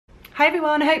Hi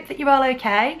everyone, I hope that you're all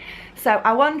okay. So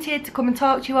I wanted to come and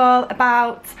talk to you all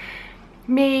about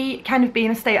me kind of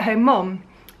being a stay-at-home mum.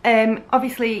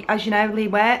 Obviously, as you know, Lee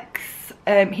works.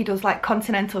 He does like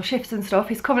continental shifts and stuff.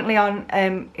 He's currently on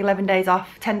 11 days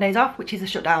off, 10 days off, which is the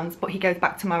shutdowns, but he goes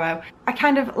back tomorrow. I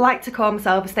kind of like to call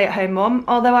myself a stay-at-home mum,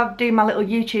 although I do my little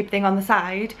YouTube thing on the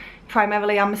side.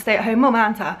 Primarily I'm a stay-at-home mum,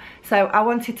 aren't I? So I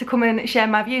wanted to come and share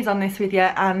my views on this with you,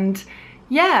 and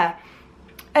yeah.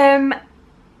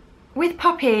 With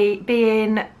Poppy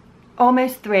being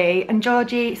almost 3 and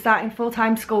Georgie starting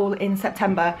full-time school in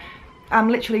September, I'm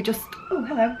literally just, oh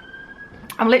hello,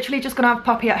 I'm literally just gonna have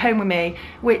Poppy at home with me,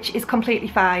 which is completely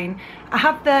fine. I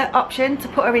have the option to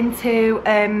put her into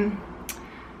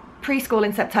preschool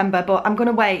in September, but I'm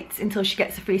gonna wait until she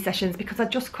gets the free sessions because I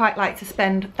just quite like to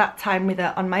spend that time with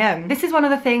her on my own. This is one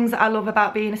of the things that I love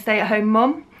about being a stay-at-home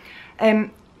mum. It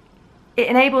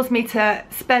enables me to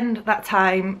spend that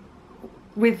time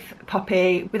with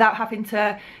Poppy without having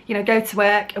to, you know, go to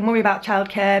work and worry about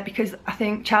childcare, because I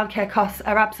think childcare costs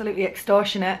are absolutely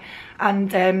extortionate,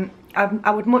 and I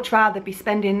would much rather be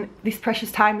spending this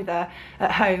precious time with her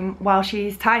at home while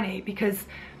she's tiny, because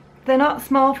they're not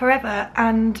small forever,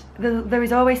 and there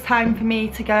is always time for me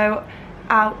to go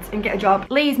out and get a job.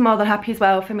 Lee's more than happy as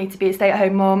well for me to be a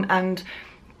stay-at-home mum and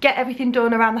get everything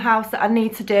done around the house that I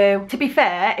need to do. To be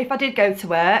fair, if I did go to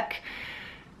work,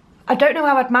 I don't know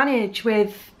how I'd manage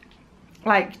with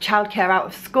like childcare out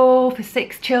of school for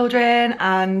 6 children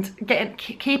and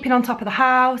keeping on top of the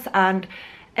house and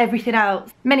everything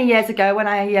else. Many years ago when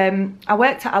I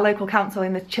worked at our local council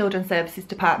in the children's services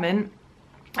department,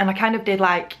 and I kind of did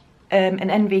like an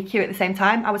NVQ at the same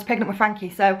time. I was pregnant with Frankie,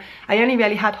 so I only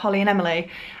really had Holly and Emily,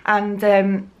 and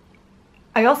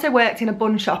I also worked in a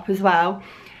bun shop as well.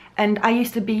 And I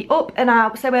used to be up and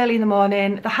out so early in the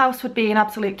morning. The house would be in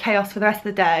absolute chaos for the rest of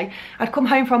the day. I'd come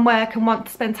home from work and want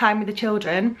to spend time with the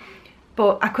children,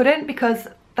 but I couldn't because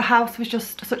the house was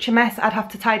just such a mess. I'd have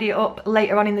to tidy it up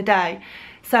later on in the day.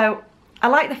 So I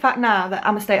like the fact now that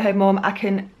I'm a stay-at-home mum, I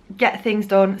can get things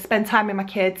done, spend time with my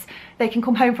kids. They can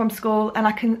come home from school and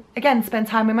I can, again, spend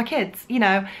time with my kids. You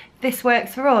know, this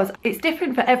works for us. It's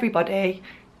different for everybody.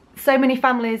 So many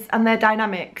families and their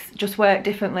dynamics just work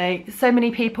differently. So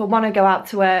many people want to go out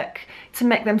to work to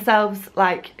make themselves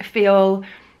like feel,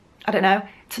 I don't know,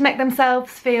 to make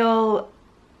themselves feel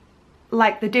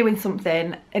like they're doing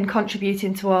something and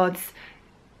contributing towards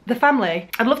the family.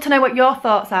 I'd love to know what your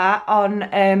thoughts are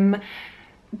on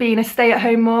being a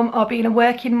stay-at-home mum or being a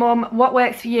working mum. What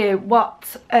works for you?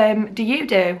 What do you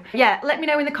do? Yeah, let me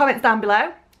know in the comments down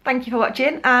below. Thank you for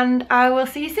watching, and I will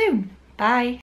see you soon. Bye.